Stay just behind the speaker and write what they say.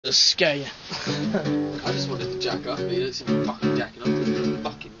Scare you. I just wanted to jack up, but you don't seem to be fucking jacking up to the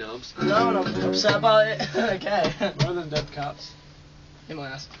fucking knobs. No, and I'm upset about it. Okay. One of them dead cats. In my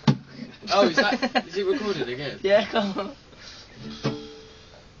ass. Oh, is it recorded again? Yeah, come on.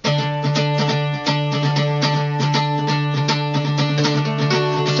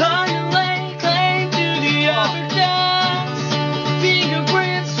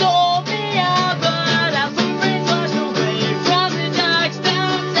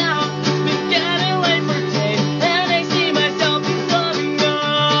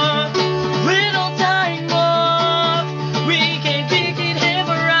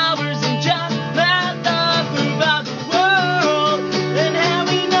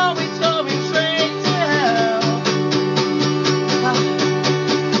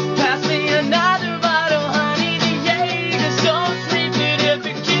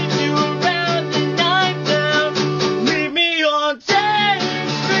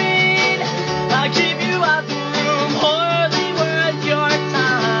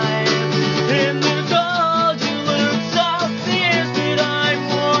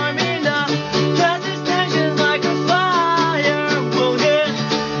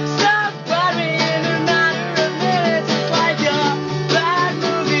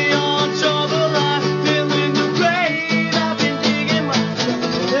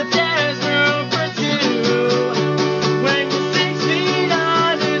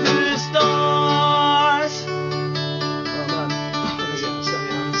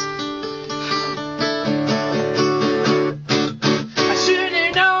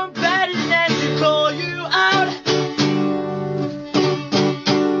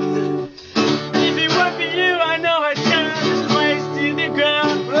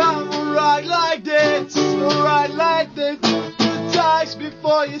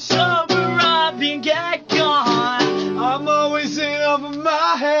 Before you sober up and get gone, I'm always in over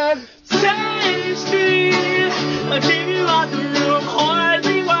my head. Same street, I'll keep you out the room,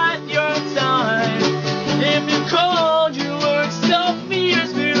 hardly worth your time. If you're cold, you look so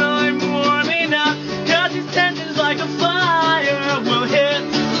fierce, but I'm warming up, 'cause this tension's like a fire will hit.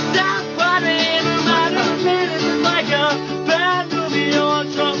 Stop fighting, no matter a minute, it's like a bad movie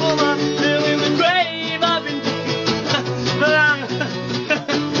on trouble. I'm still in the grave, I've been but I'm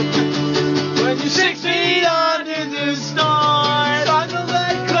 6 feet under the stars,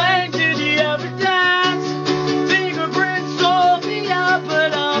 finally claim to the evidence. Fingerprints sold me up,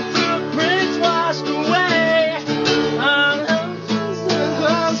 but our footprints washed away.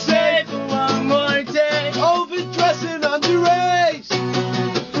 I'm safe for one more day. Overdressing underage.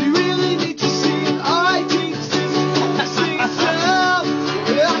 You really need to see an ID system. Sing yourself,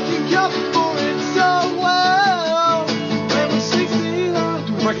 I can cover for it so well. When we're 16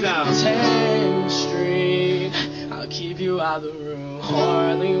 under, break down. Keep you out of the room,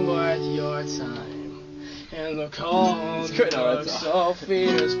 hardly worth your time. And the cold looks so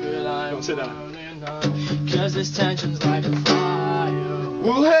fierce, but I'm burning up, 'cause this tension's like a fire.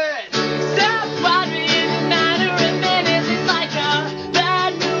 We'll hit! Stop fighting in a matter of minutes, it's like a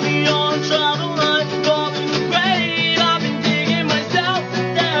bad movie on trouble. I'm falling in the grave, I've been digging myself,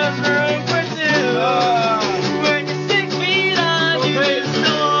 but there's room for two. When you're 6 feet under the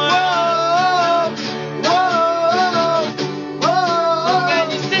storm.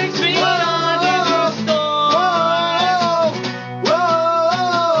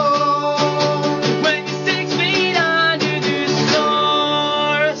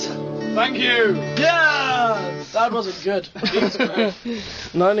 Thank you! Yeah! That wasn't good.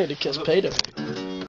 No, I need to kiss Peter.